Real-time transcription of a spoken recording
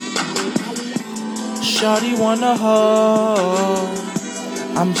Shawty wanna hoe.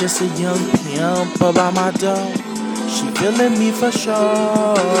 I'm just a young pimp about my dough. She feeling me for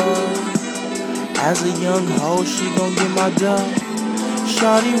sure. As a young hoe, she gon' get my dough.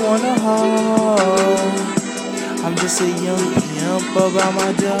 Shawty wanna hoe. I'm just a young pimp about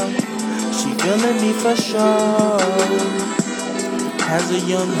my dough. She feeling me for sure. As a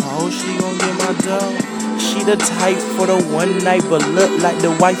young hoe, she gon' get my dough. She the type for the one night, but look like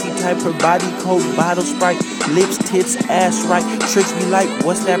the wifey type. Her body cold, bottle sprite, lips, tits, ass right. Tricks me like,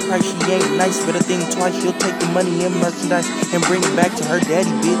 what's that price? She ain't nice, better think twice. She'll take the money and merchandise and bring it back to her daddy,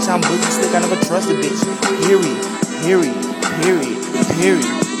 bitch. I'm boogie slick, I never trust a bitch. Period, period, period, period,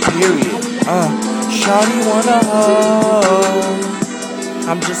 period. Shawty wanna hoe.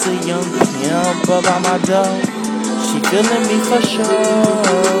 I'm just a young pimp about my dough. She feeling me for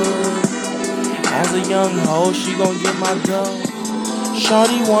sure. As a young hoe, she gon' get my dough.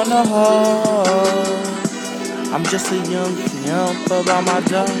 Shawty wanna hoe. I'm just a young pimp about my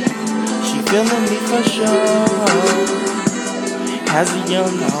dough. She feeling me for sure. As a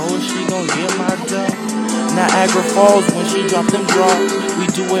young hoe, she gon' get my dough. Niagara Falls when she drop them draws. We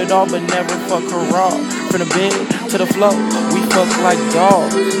do it all but never fuck her raw. From the bed to the floor, we fuck like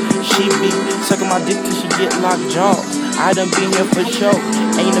dogs. She be sucking my dick till she get locked jaws. I done been here for show,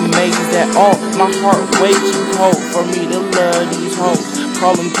 ain't amazed at all. My heart way too cold for me to love these hoes.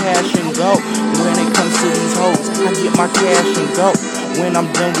 Call them cash and go. When it comes to these hoes, I get my cash and go. When I'm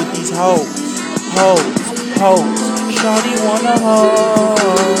done with these hoes, hoes. Shawty wanna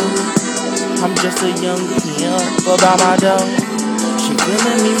hoe. I'm just a young pimp about my dough. She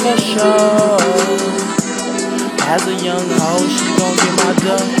feeling me for sure. As a young hoe, she gon' get my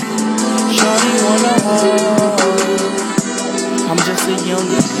dough. Shawty wanna hoe. I'm just a young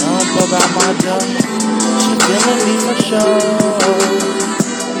pimp about my dough. She feeling me for sure.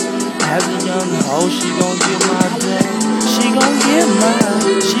 As a young hoe, she gon' get my dough. She gon' get my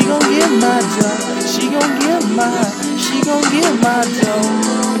dough. She gon' get my dough.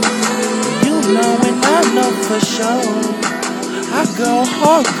 You know and I know for sure. I go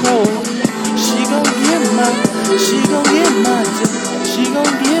hardcore. She gon' get my dough. She gon' get my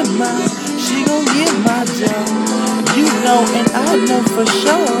dough. You know and I know for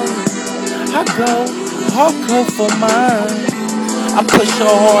sure. I go hardcore for mine. I push her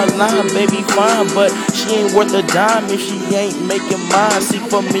hard line, baby fine, but she ain't worth a dime if she ain't making mine. See,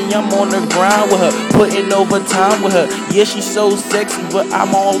 for me, I'm on the grind with her, putting overtime with her. Yeah, she's so sexy, but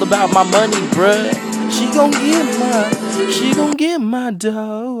I'm all about my money, bruh. She gon' get my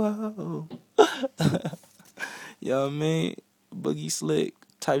dough. Yo, man, Boogie Slick,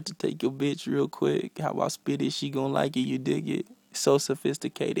 type to take your bitch real quick. How I spit it, she gon' like it, you dig it? So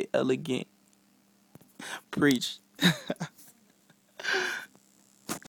sophisticated, elegant. Preach.